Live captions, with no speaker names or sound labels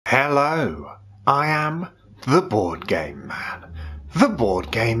Hello, I am the Board Game Man. The Board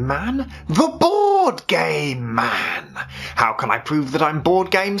Game Man? The Board Game Man! How can I prove that I'm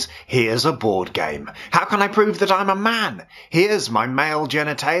board games? Here's a board game. How can I prove that I'm a man? Here's my male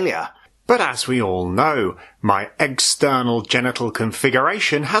genitalia. But as we all know, my external genital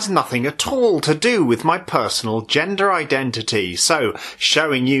configuration has nothing at all to do with my personal gender identity, so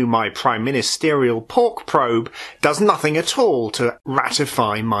showing you my prime ministerial pork probe does nothing at all to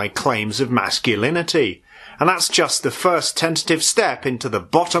ratify my claims of masculinity. And that's just the first tentative step into the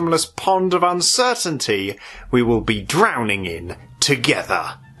bottomless pond of uncertainty we will be drowning in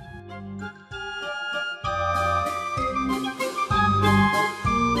together.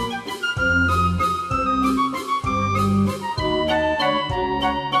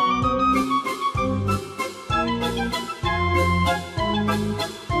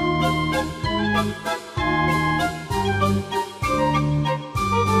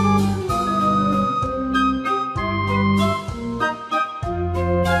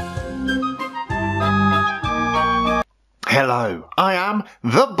 Hello, I am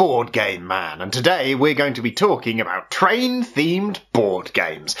the Board Game Man, and today we're going to be talking about Train Themed Board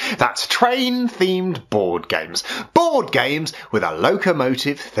Games. That's Train Themed Board Games. Board games with a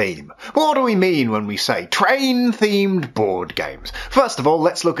locomotive theme. What do we mean when we say Train Themed Board Games? First of all,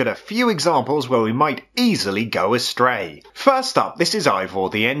 let's look at a few examples where we might easily go astray. First up, this is Ivor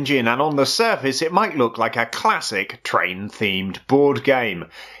the Engine, and on the surface it might look like a classic train themed board game.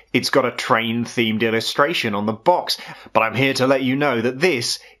 It's got a train-themed illustration on the box, but I'm here to let you know that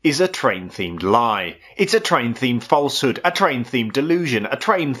this is a train-themed lie. It's a train-themed falsehood, a train-themed delusion, a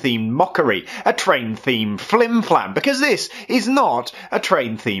train-themed mockery, a train-themed flim-flam, because this is not a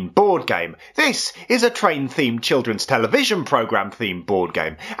train-themed board game. This is a train-themed children's television programme-themed board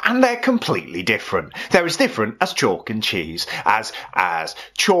game, and they're completely different. They're as different as chalk and cheese, as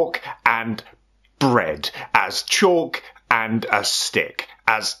chalk and bread, as chalk and a stick,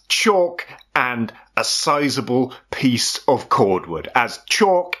 as chalk and a sizable piece of cordwood, as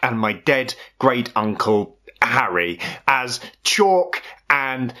chalk and my dead great-uncle Harry, as chalk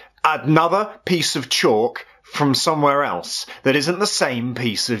and another piece of chalk from somewhere else that isn't the same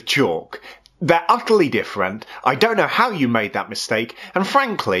piece of chalk. They're utterly different. I don't know how you made that mistake, and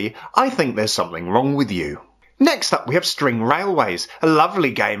frankly, I think there's something wrong with you. Next up we have String Railways, a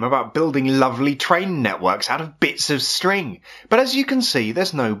lovely game about building lovely train networks out of bits of string. But as you can see,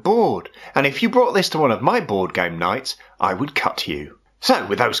 there's no board, and if you brought this to one of my board game nights, I would cut you. So,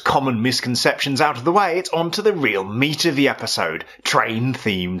 with those common misconceptions out of the way, it's on to the real meat of the episode,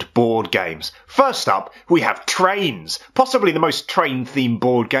 train-themed board games. First up, we have Trains, possibly the most train-themed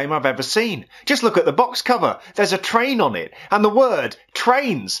board game I've ever seen. Just look at the box cover, there's a train on it, and the word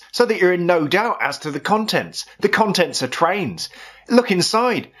Trains, so that you're in no doubt as to the contents. The contents are trains. Look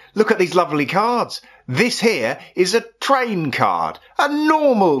inside, look at these lovely cards. This here is a train card, a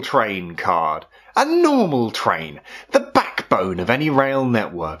normal train card. A normal train, the backbone of any rail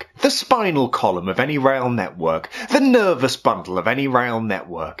network, the spinal column of any rail network, the nervous bundle of any rail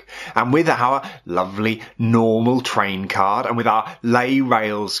network. And with our lovely normal train card, and with our lay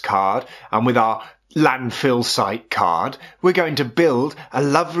rails card, and with our landfill site card, we're going to build a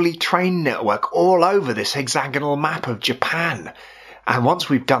lovely train network all over this hexagonal map of Japan. And once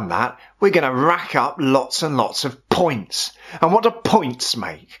we've done that, we're going to rack up lots and lots of points. And what do points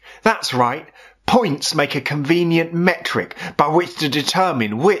make? That's right. Points make a convenient metric by which to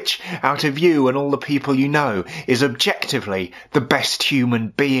determine which, out of you and all the people you know, is objectively the best human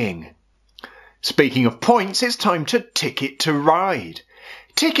being. Speaking of points, it's time to Ticket to Ride.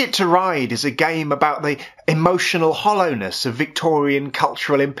 Ticket to Ride is a game about the emotional hollowness of Victorian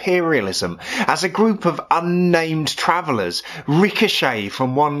cultural imperialism as a group of unnamed travellers ricochet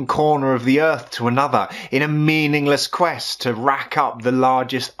from one corner of the earth to another in a meaningless quest to rack up the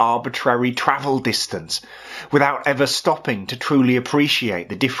largest arbitrary travel distance without ever stopping to truly appreciate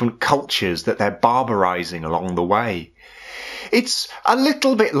the different cultures that they're barbarising along the way. It's a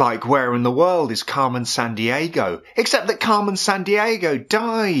little bit like Where in the World is Carmen Sandiego, except that Carmen Sandiego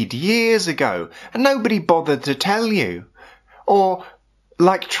died years ago and nobody bothered to tell you. Or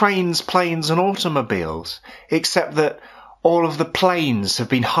like Trains, Planes and Automobiles, except that all of the planes have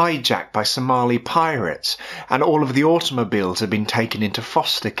been hijacked by Somali pirates and all of the automobiles have been taken into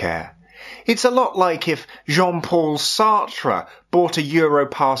foster care. It's a lot like if Jean-Paul Sartre bought a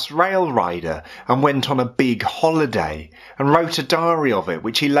Europass rail rider and went on a big holiday and wrote a diary of it,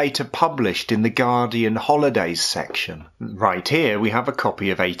 which he later published in the Guardian Holidays section. Right here we have a copy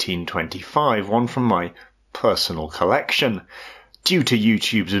of 1825, one from my personal collection. Due to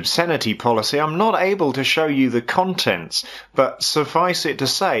YouTube's obscenity policy, I'm not able to show you the contents, but suffice it to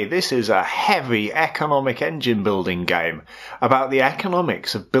say, this is a heavy economic engine building game about the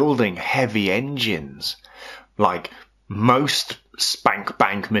economics of building heavy engines. Like most spank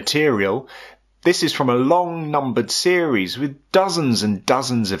bank material, this is from a long numbered series with dozens and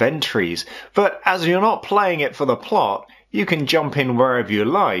dozens of entries, but as you're not playing it for the plot, you can jump in wherever you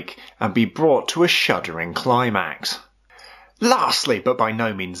like and be brought to a shuddering climax. Lastly, but by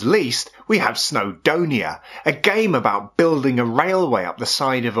no means least, we have Snowdonia, a game about building a railway up the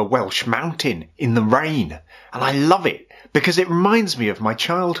side of a Welsh mountain in the rain. And I love it because it reminds me of my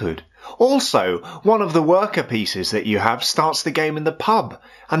childhood. Also, one of the worker pieces that you have starts the game in the pub,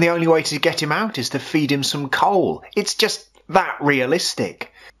 and the only way to get him out is to feed him some coal. It's just that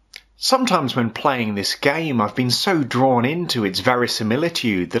realistic. Sometimes when playing this game, I've been so drawn into its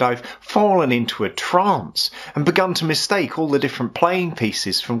verisimilitude that I've fallen into a trance and begun to mistake all the different playing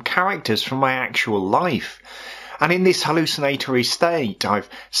pieces from characters from my actual life. And in this hallucinatory state, I've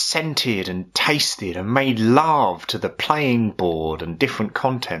scented and tasted and made love to the playing board and different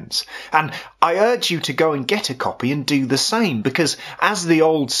contents. And I urge you to go and get a copy and do the same, because as the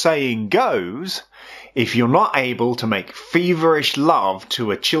old saying goes, if you're not able to make feverish love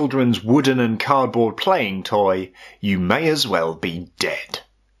to a children's wooden and cardboard playing toy, you may as well be dead.